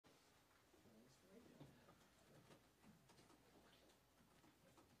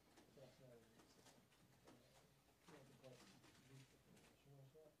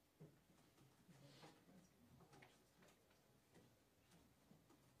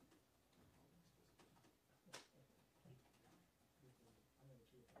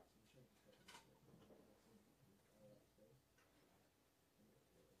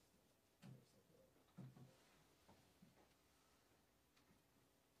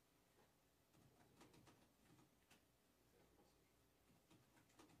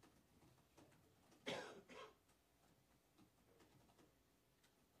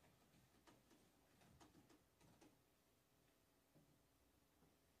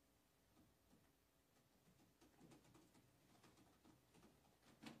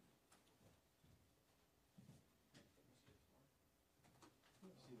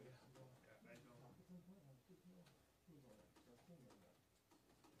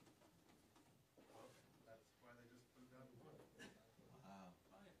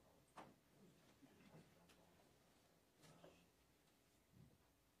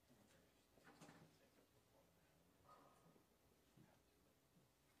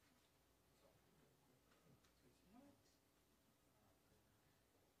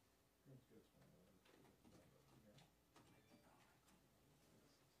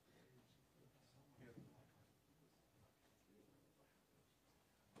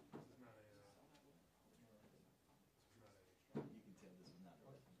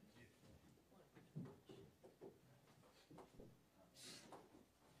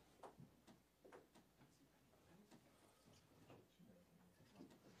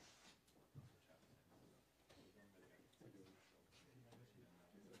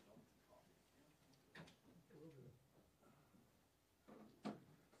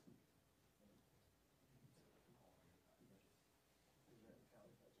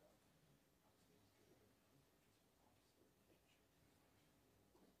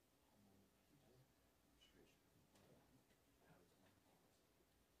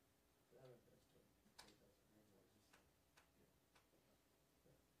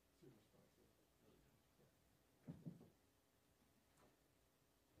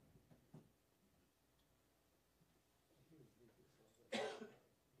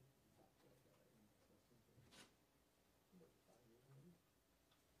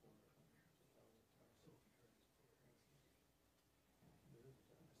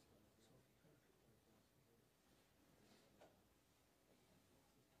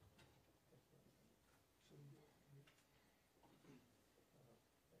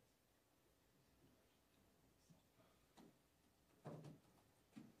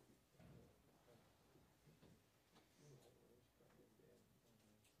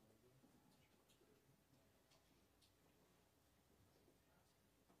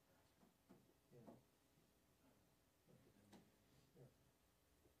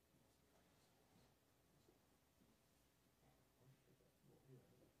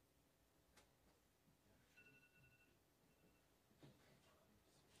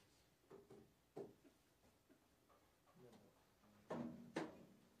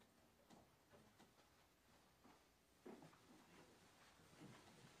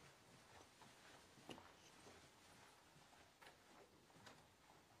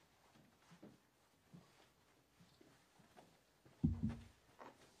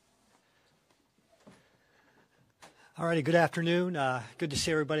All righty, good afternoon. Good to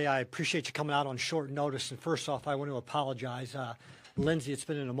see everybody. I appreciate you coming out on short notice. And first off, I want to apologize. Lindsay, it's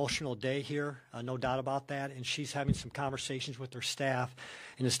been an emotional day here, no doubt about that. And she's having some conversations with her staff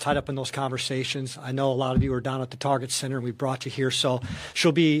and is tied up in those conversations. I know a lot of you are down at the Target Center, and we brought you here. So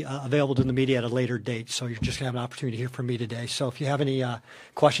she'll be available to the media at a later date. So you're just going to have an opportunity to hear from me today. So if you have any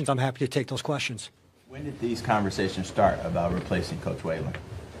questions, I'm happy to take those questions. When did these conversations start about replacing Coach Whalen?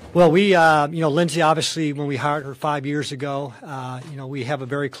 Well, we, Lindsay, obviously, when we hired her 5 years ago, we have a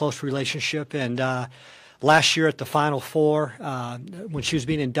very close relationship. And last year at the Final Four, when she was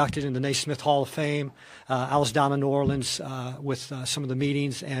being inducted in the Naismith Hall of Fame, I was down in New Orleans with some of the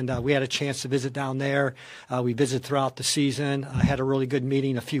meetings, and we had a chance to visit down there. We visited throughout the season. I had a really good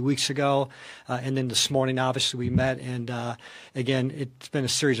meeting a few weeks ago, and then this morning, obviously, we met. And again, it's been a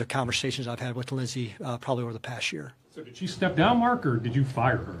series of conversations I've had with Lindsay probably over the past year. So did she step down, Mark, or did you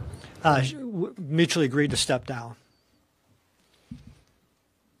fire her? Mutually agreed to step down.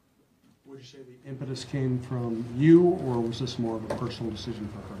 Would you say the impetus came from you, or was this more of a personal decision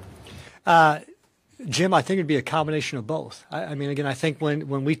for her? Jim, I think it'd be a combination of both. I mean, again, I think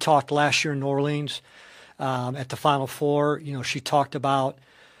when we talked last year in New Orleans at the Final Four, she talked about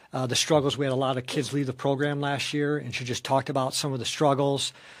the struggles. We had a lot of kids leave the program last year, and she just talked about some of the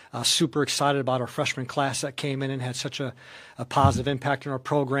struggles. Super excited about our freshman class that came in and had such a positive impact on our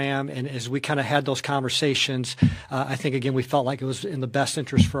program. And as we kind of had those conversations, I think, again, we felt like it was in the best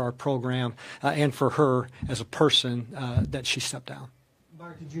interest for our program and for her as a person that she stepped down.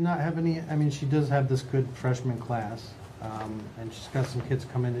 Mark, did you not have any, I mean, she does have this good freshman class, and she's got some kids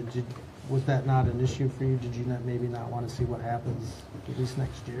come in. Was that not an issue for you? Did you maybe not want to see what happens at least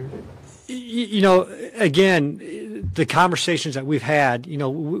next year? Again, the conversations that we've had,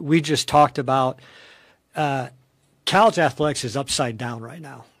 we just talked about college athletics is upside down right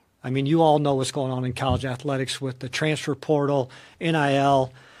now. I mean, you all know what's going on in college athletics with the transfer portal,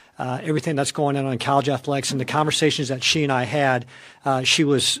 NIL, everything that's going on in college athletics. And the conversations that she and I had, she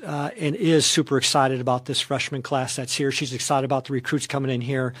was and is super excited about this freshman class that's here. She's excited about the recruits coming in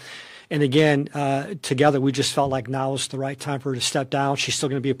here. And again, together, we just felt like now is the right time for her to step down. She's still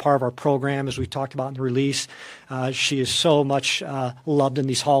going to be a part of our program, as we talked about in the release. She is so much loved in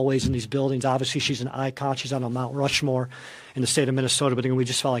these hallways and these buildings. Obviously, she's an icon. She's on a Mount Rushmore in the state of Minnesota. But again, we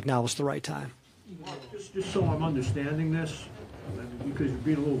just felt like now was the right time. Just so I'm understanding this, because you're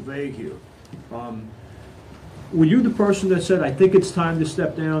being a little vague here. Were you the person that said, I think it's time to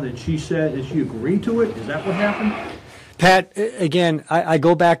step down, and she said, and she agreed to it? Is that what happened? Pat, again, I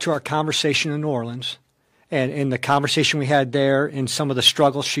go back to our conversation in New Orleans and the conversation we had there and some of the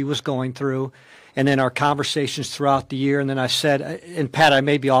struggles she was going through, and then our conversations throughout the year. And then I said, and Pat, I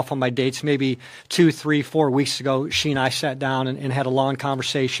may be off on my dates, maybe 2, 3, 4 weeks ago, she and I sat down and had a long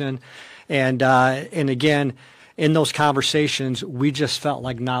conversation. And again, in those conversations, we just felt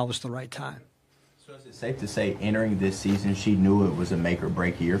like now was the right time. So is it safe to say entering this season, she knew it was a make or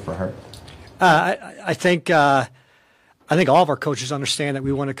break year for her? I think all of our coaches understand that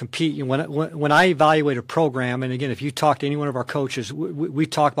we want to compete. When I evaluate a program, and again, if you talk to any one of our coaches, we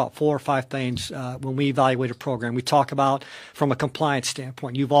talk about 4 or 5 things when we evaluate a program. We talk about from a compliance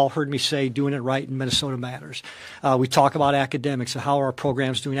standpoint. You've all heard me say doing it right in Minnesota matters. We talk about academics and how our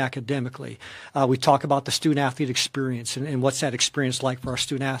program's doing academically. We talk about the student-athlete experience and what's that experience like for our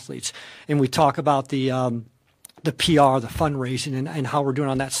student-athletes. And we talk about the PR, the fundraising, and how we're doing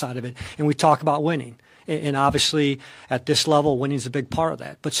on that side of it. And we talk about winning. And obviously, at this level, winning is a big part of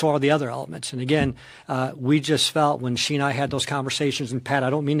that. But so are the other elements. And again, we just felt when she and I had those conversations, and Pat,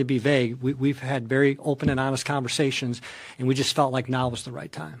 I don't mean to be vague, we've had very open and honest conversations, and we just felt like now was the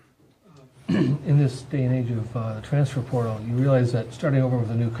right time. In this day and age of the transfer portal, you realize that starting over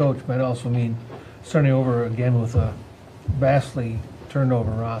with a new coach might also mean starting over again with a vastly turned over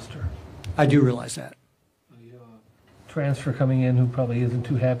roster. I do realize that. Transfer coming in who probably isn't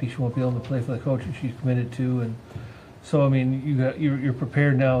too happy she won't be able to play for the coach that she's committed to, and so I mean you're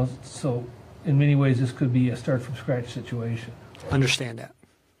prepared now. So in many ways this could be a start from scratch situation. Understand that.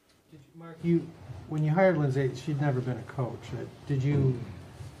 Mark, when you hired Lindsay, she'd never been a coach. Did you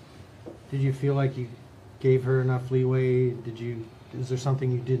feel like you gave her enough leeway? Is there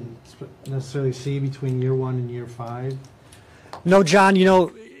something you didn't necessarily see between year 1 and year 5? No, John.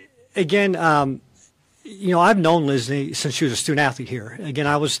 Again. I've known Lindsay since she was a student athlete here. Again,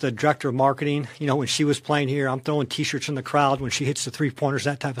 I was the director of marketing. When she was playing here, I'm throwing T-shirts in the crowd when she hits the three-pointers,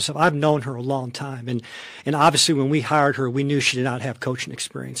 that type of stuff. I've known her a long time. And obviously when we hired her, we knew she did not have coaching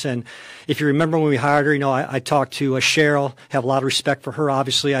experience. And if you remember when we hired her, I talked to Cheryl, have a lot of respect for her,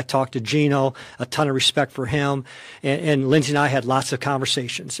 obviously. I talked to Gino, a ton of respect for him. And Lindsay and I had lots of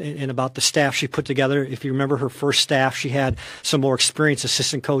conversations and about the staff she put together. If you remember her first staff, she had some more experienced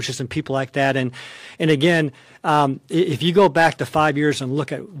assistant coaches and people like that. And again, if you go back to 5 years and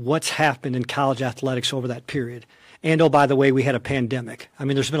look at what's happened in college athletics over that period, and oh, by the way, we had a pandemic. I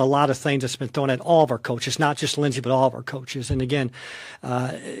mean, there's been a lot of things that's been thrown at all of our coaches, not just Lindsay, but all of our coaches. And again,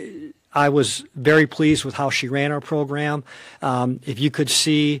 I was very pleased with how she ran our program. If you could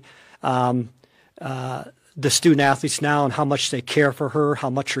see the student athletes now and how much they care for her, how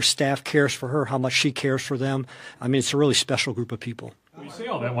much her staff cares for her, how much she cares for them, I mean, it's a really special group of people. When you say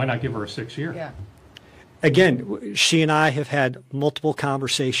all that, why not give her a 6-year? Yeah. Again, she and I have had multiple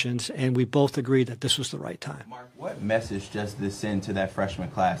conversations, and we both agreed that this was the right time. Mark, what message does this send to that freshman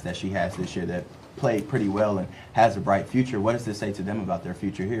class that she has this year that played pretty well and has a bright future? What does this say to them about their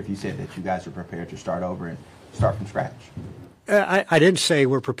future here if you said that you guys are prepared to start over and start from scratch? I didn't say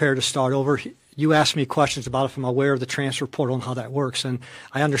we're prepared to start over. You asked me questions about if I'm aware of the transfer portal and how that works, and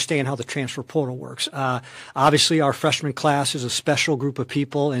I understand how the transfer portal works. Obviously, our freshman class is a special group of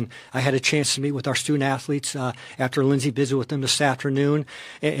people, and I had a chance to meet with our student athletes after Lindsay visited with them this afternoon,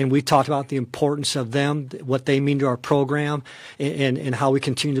 and we talked about the importance of them, what they mean to our program, and how we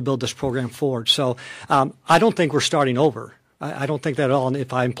continue to build this program forward. So I don't think we're starting over. I don't think that at all. And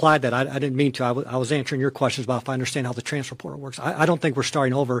if I implied that, I didn't mean to. I was answering your questions about if I understand how the transfer portal works. I don't think we're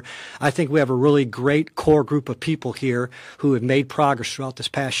starting over. I think we have a really great core group of people here who have made progress throughout this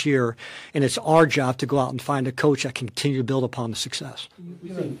past year, and it's our job to go out and find a coach that can continue to build upon the success.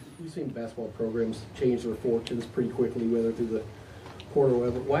 We've seen basketball programs change their fortunes pretty quickly, whether through the portal or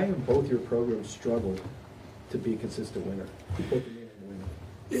whatever. Why have both your programs struggled to be a consistent winner?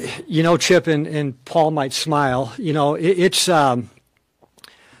 Chip, and Paul might smile. It's how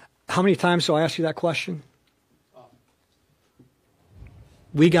many times do I ask you that question?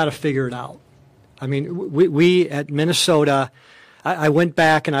 We got to figure it out. I mean, we at Minnesota, I went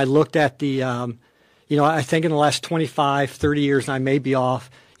back and I looked at the, I think in the last 25, 30 years, and I may be off,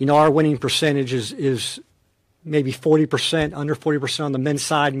 our winning percentage is maybe 40%, under 40% on the men's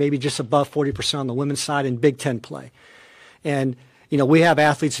side, maybe just above 40% on the women's side in Big Ten play. And we have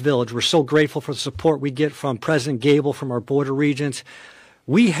Athletes Village. We're so grateful for the support we get from President Gable, from our border regions.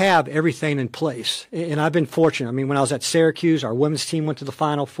 We have everything in place, and I've been fortunate. I mean, when I was at Syracuse, our women's team went to the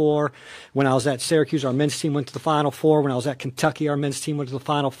Final Four. When I was at Syracuse, our men's team went to the Final Four. When I was at Kentucky, our men's team went to the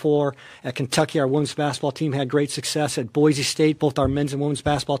Final Four. At Kentucky, our women's basketball team had great success. At Boise State, both our men's and women's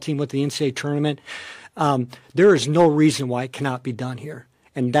basketball team went to the NCAA tournament. There is no reason why it cannot be done here,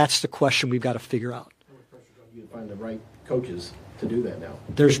 and that's the question we've got to figure out. How much pressure do you find the right coaches to do that now?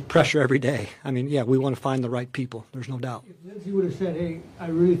 There's pressure every day. I mean, yeah, we want to find the right people. There's no doubt. If Lindsay would have said, hey, I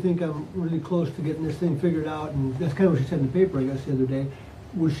really think I'm really close to getting this thing figured out, and that's kind of what she said in the paper, I guess, the other day,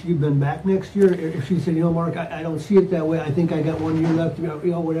 would she have been back next year? If she said, Mark, I don't see it that way, I think I got 1 year left,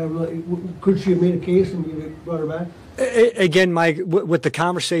 whatever, could she have made a case and you brought her back? Again, Mike, with the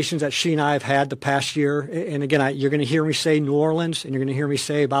conversations that she and I have had the past year, and again, you're going to hear me say New Orleans, and you're going to hear me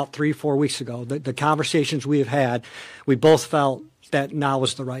say about 3-4 weeks ago, the conversations we have had, we both felt that now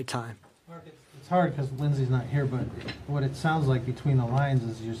was the right time. Mark, it's hard because Lindsay's not here, but what it sounds like between the lines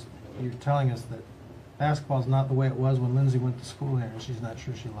is you're telling us that basketball's not the way it was when Lindsay went to school here, and she's not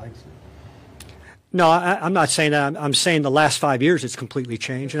sure she likes it. No, I'm not saying that. I'm saying the last 5 years it's completely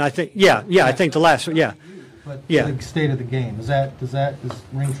changed, and I think, I think the last, But the state of the game, does that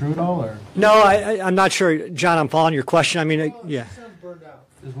ring true at all, or? No, I'm not sure, John. I'm following your question. I mean, yeah. She sounds burned out.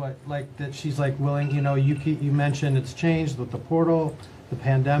 Is what like that? She's like willing. You mentioned it's changed with the portal, the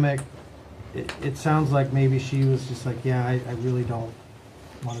pandemic. It sounds like maybe she was just like, I really don't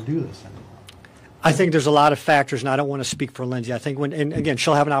want to do this anymore. I think there's a lot of factors, and I don't want to speak for Lindsay. I think and again,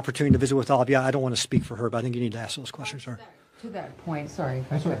 she'll have an opportunity to visit with all of you. I don't want to speak for her, but I think you need to ask those questions. Sir. To that point, sorry,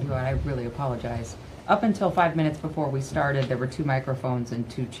 I cut you out. I really apologize. Up until 5 minutes before we started, there were 2 microphones and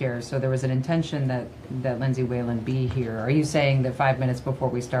 2 chairs, so there was an intention that Lindsay Whalen be here. Are you saying that 5 minutes before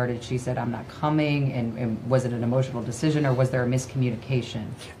we started, she said, I'm not coming, and was it an emotional decision, or was there a miscommunication?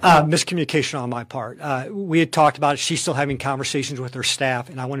 Miscommunication on my part. We had talked about it. She's still having conversations with her staff,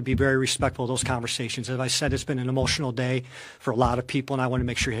 and I want to be very respectful of those conversations. As I said, it's been an emotional day for a lot of people, and I want to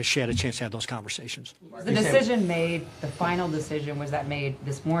make sure she had a chance to have those conversations. Was the decision made, the final decision, was that made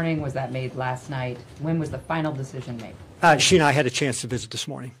this morning? Was that made last night? When was the final decision made? She and I had a chance to visit this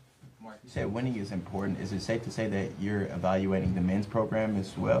morning. Mark, you said winning is important. Is it safe to say that you're evaluating the men's program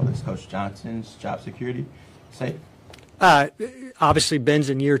as well as Coach Johnson's job security? Safe? Obviously, Ben's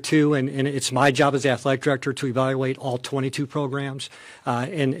in year 2, and it's my job as the athletic director to evaluate all 22 programs.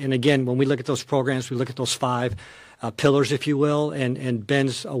 And again, when we look at those programs, we look at those 5 pillars, if you will, and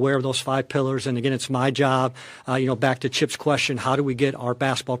Ben's aware of those 5 pillars. And again, it's my job, back to Chip's question, how do we get our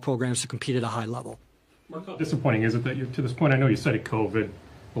basketball programs to compete at a high level? Mark, how disappointing is it that to this point, I know you said it COVID,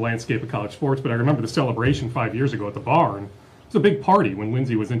 the landscape of college sports, but I remember the celebration 5 years ago at the barn. It was a big party when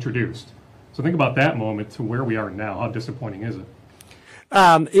Lindsay was introduced. So think about that moment to where we are now. How disappointing is it?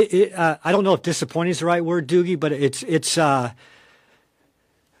 I don't know if disappointing is the right word, Doogie, but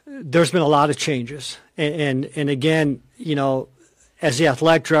there's been a lot of changes. And again, as the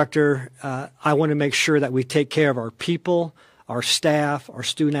athletic director, I want to make sure that we take care of our people, our staff, our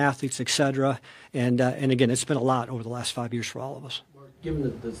student athletes, et cetera. And again, it's been a lot over the last 5 years for all of us. Given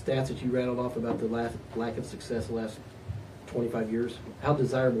the stats that you rattled off about the lack of success the last 25 years, how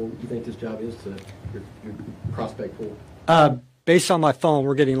desirable do you think this job is to your prospect pool? Based on my phone,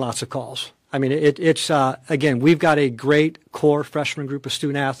 we're getting lots of calls. I mean, it's again, we've got a great core freshman group of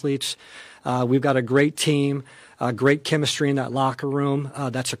student athletes. We've got a great team, great chemistry in that locker room.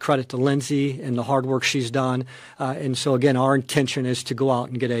 That's a credit to Lindsay and the hard work she's done. And so, again, our intention is to go out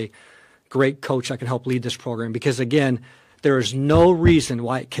and get a great coach that can help lead this program because, again, there is no reason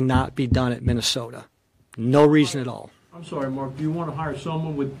why it cannot be done at Minnesota. No reason at all. I'm sorry, Mark, do you want to hire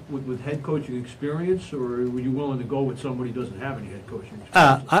someone with head coaching experience, or were you willing to go with somebody who doesn't have any head coaching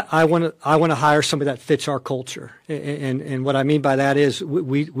experience? I want to hire somebody that fits our culture. And what I mean by that is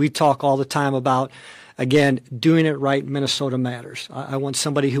we talk all the time about, again, doing it right in Minnesota matters. I want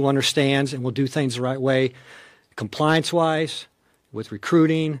somebody who understands and will do things the right way, compliance-wise, with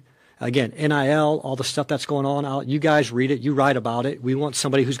recruiting, again, NIL, all the stuff that's going on out. You guys read it. You write about it. We want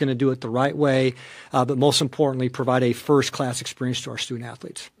somebody who's going to do it the right way, but most importantly, provide a first-class experience to our student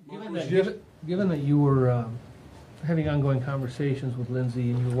athletes. Given that you were having ongoing conversations with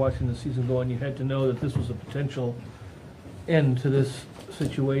Lindsay and you were watching the season go on, you had to know that this was a potential end to this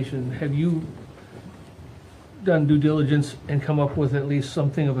situation. Have you done due diligence and come up with at least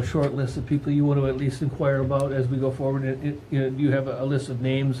something of a short list of people you want to at least inquire about as we go forward? Do you have a list of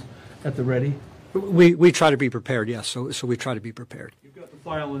names at the ready? We try to be prepared, yes. So we try to be prepared. You've got the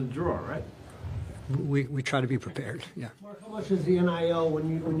file in the drawer, right? We try to be prepared, yeah. Mark, how much is the NIL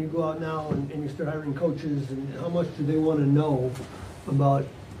when you go out now and you start hiring coaches, and how much do they want to know about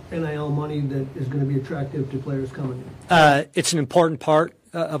NIL money that is going to be attractive to players coming in? It's an important part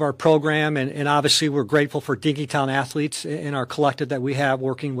of our program, and obviously we're grateful for Dinkytown athletes in our collective that we have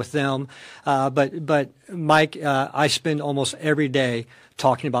working with them. But Mike, I spend almost every day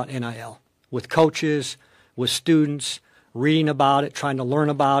talking about NIL with coaches, with students, reading about it, trying to learn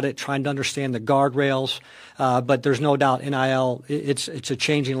about it, trying to understand the guardrails. But there's no doubt NIL, it's a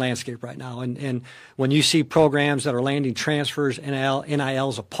changing landscape right now. And when you see programs that are landing transfers, NIL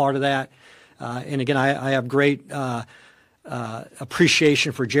is a part of that. And again, I have great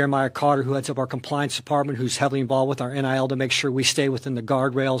appreciation for Jeremiah Carter, who heads up our compliance department, who's heavily involved with our NIL to make sure we stay within the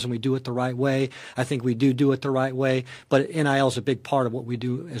guardrails and we do it the right way. I think we do it the right way, but NIL is a big part of what we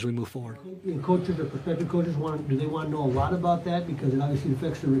do as we move forward. And coaches or prospective coaches do they want to know a lot about that because it obviously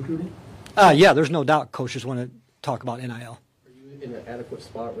affects their recruiting? Yeah, there's no doubt coaches want to talk about NIL. Are you in an adequate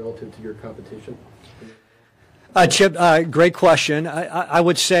spot relative to your competition? Chip, great question. I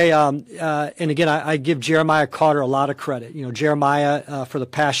would say, and again, I give Jeremiah Carter a lot of credit. Jeremiah, for the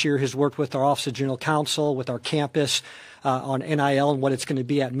past year, has worked with our Office of General Counsel, with our campus, on NIL and what it's going to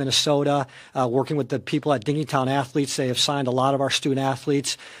be at Minnesota, working with the people at Dinkytown Athletes. They have signed a lot of our student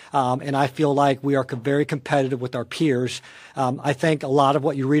athletes, and I feel like we are very competitive with our peers. I think a lot of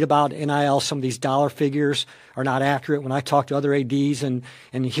what you read about NIL, some of these dollar figures are not accurate. When I talk to other ADs and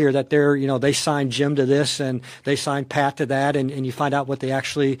hear that they signed Jim to this and they signed Pat to that, and you find out what they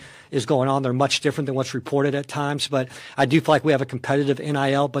actually is going on, they're much different than what's reported at times. But I do feel like we have a competitive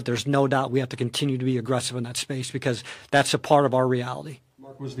NIL, but there's no doubt we have to continue to be aggressive in that space because that's a part of our reality.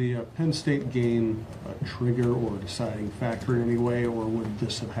 Mark, was the Penn State game a trigger or a deciding factor in any way, or would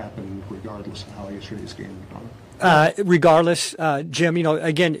this have happened regardless of how yesterday's game had gone? Regardless, Jim,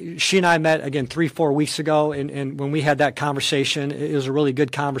 again, she and I met 3-4 weeks ago, and when we had that conversation, it was a really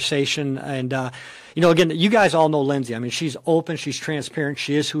good conversation. And again, you guys all know Lindsay. I mean, she's open, she's transparent,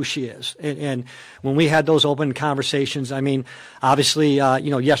 she is who she is. And when we had those open conversations, I mean, obviously,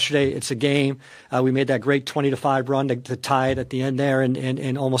 yesterday it's a game. We made that great 20-5 run to tie it at the end there,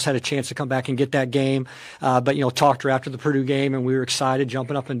 and almost had a chance to come back and get that game. But talked to her after the Purdue game, and we were excited,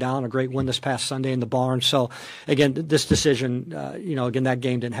 jumping up and down. A great win this past Sunday in the barn. So again, this decision, again, that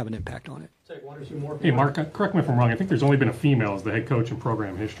game didn't have an impact on it. Take one or two more. Hey, Mark, correct me if I'm wrong. I think there's only been a female as the head coach in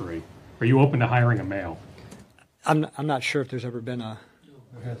program history. Are you open to hiring a male? I'm not sure if there's ever been a.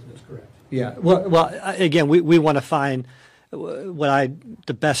 That's correct. Yeah. Well, again, we want to find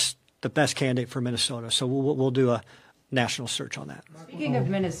the best candidate for Minnesota. So we'll do a national search on that. Speaking of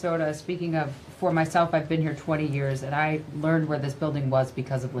Minnesota, for myself, I've been here 20 years, and I learned where this building was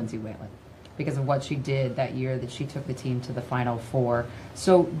because of Lindsay Whalen, because of what she did that year that she took the team to the Final Four.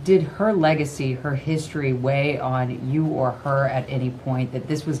 So did her legacy, her history weigh on you or her at any point that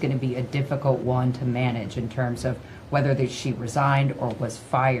this was going to be a difficult one to manage in terms of whether that she resigned or was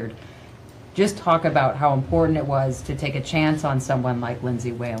fired? Just talk about how important it was to take a chance on someone like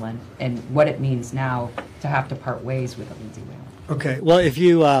Lindsay Whalen and what it means now to have to part ways with Lindsay Whalen. Okay. Well, if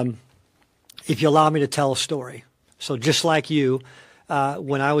you allow me to tell a story. So just like you,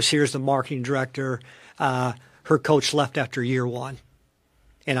 when I was here as the marketing director, her coach left after year one.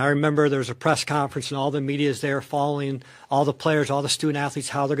 And I remember there was a press conference and all the media is there following all the players, all the student athletes,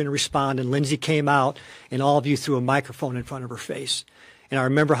 how they're going to respond. And Lindsay came out and all of you threw a microphone in front of her face. And I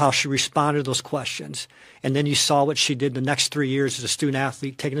remember how she responded to those questions. And then you saw what she did the next 3 years as a student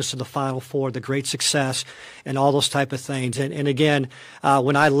athlete, taking us to the Final Four, the great success, and all those type of things. And again,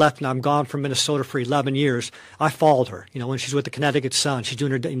 when I left and I'm gone from Minnesota for 11 years, I followed her. When she's with the Connecticut Sun, she's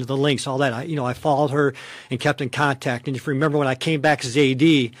doing her, the links, all that. I followed her and kept in contact. And if you remember when I came back as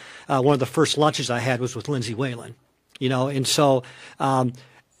AD, one of the first lunches I had was with Lindsay Whalen. And so a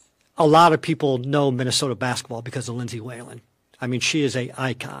lot of people know Minnesota basketball because of Lindsay Whalen. I mean, she is an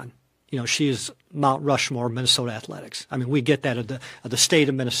icon. She is Mount Rushmore of Minnesota athletics. I mean, we get that of the state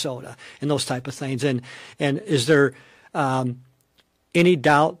of Minnesota and those type of things. And is there any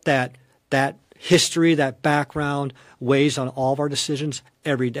doubt that history, that background weighs on all of our decisions?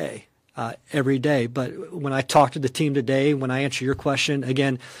 Every day. But when I talk to the team today, when I answer your question,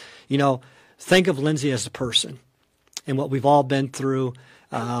 again, think of Lindsay as a person and what we've all been through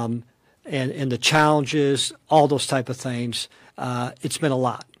and the challenges, all those type of things. It's been a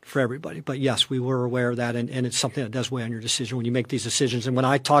lot for everybody. But yes, we were aware of that, and it's something that does weigh on your decision when you make these decisions. And when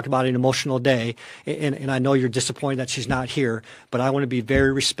I talk about an emotional day, and I know you're disappointed that she's not here, but I want to be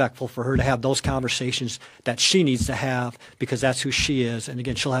very respectful for her to have those conversations that she needs to have because that's who she is. And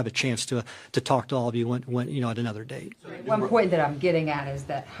again, she'll have a chance to talk to all of you when at another date. One point that I'm getting at is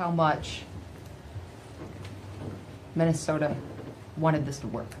that how much Minnesota wanted this to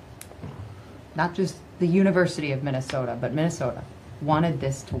work. Not just the University of Minnesota, but Minnesota wanted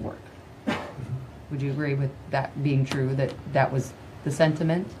this to work. Would you agree with that being true, that was the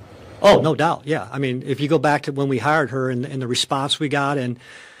sentiment? Oh, no doubt, yeah. I mean, if you go back to when we hired her and the response we got, and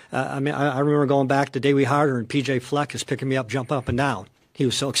I remember going back the day we hired her, and P.J. Fleck is picking me up, jumping up and down. He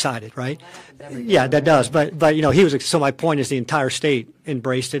was so excited, right? Yeah, that does. But he was. So my point is, the entire state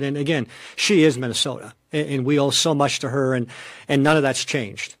embraced it, and again, she is Minnesota, and we owe so much to her, and none of that's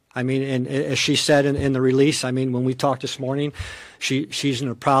changed. I mean, and as she said in the release, I mean, when we talked this morning, she's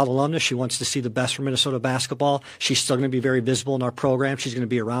a proud alumnus. She wants to see the best for Minnesota basketball. She's still going to be very visible in our program. She's going to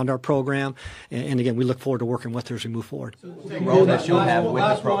be around our program. And again, we look forward to working with her as we move forward. The role that she'll have with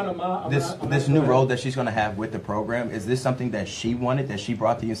the program, this new role that she's going to have with the program, is this something that she wanted, that she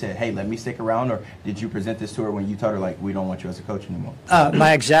brought to you and said, hey, let me stick around? Or did you present this to her when you told her, like, we don't want you as a coach anymore?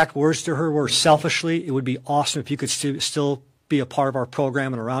 My exact words to her were, selfishly, it would be awesome if you could still be a part of our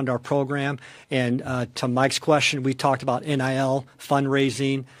program and around our program. And to Mike's question, we talked about NIL,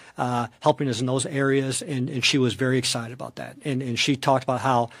 fundraising, helping us in those areas, and she was very excited about that. And she talked about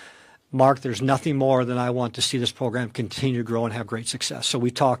how, Mark, there's nothing more than I want to see this program continue to grow and have great success. So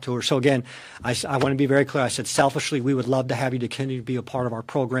we talked to her. So again, I want to be very clear. I said, selfishly, we would love to have you to continue to be a part of our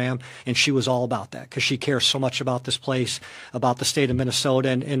program. And she was all about that because she cares so much about this place, about the state of Minnesota.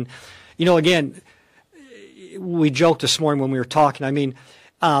 And again, we joked this morning when we were talking. I mean,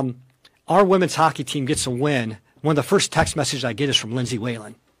 our women's hockey team gets a win. One of the first text messages I get is from Lindsay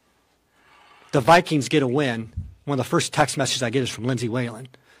Whalen. The Vikings get a win. One of the first text messages I get is from Lindsay Whalen.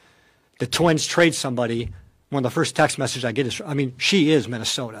 The Twins trade somebody. One of the first text messages I get is, she is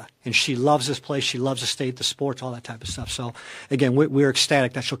Minnesota, and she loves this place. She loves the state, the sports, all that type of stuff. So, again, we're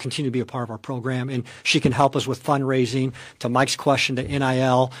ecstatic that she'll continue to be a part of our program, and she can help us with fundraising. To Mike's question, to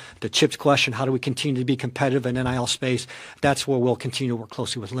NIL, to Chip's question, how do we continue to be competitive in NIL space? That's where we'll continue to work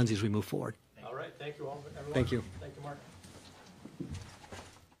closely with Lindsay as we move forward. All right. Thank you all, everyone. Thank you.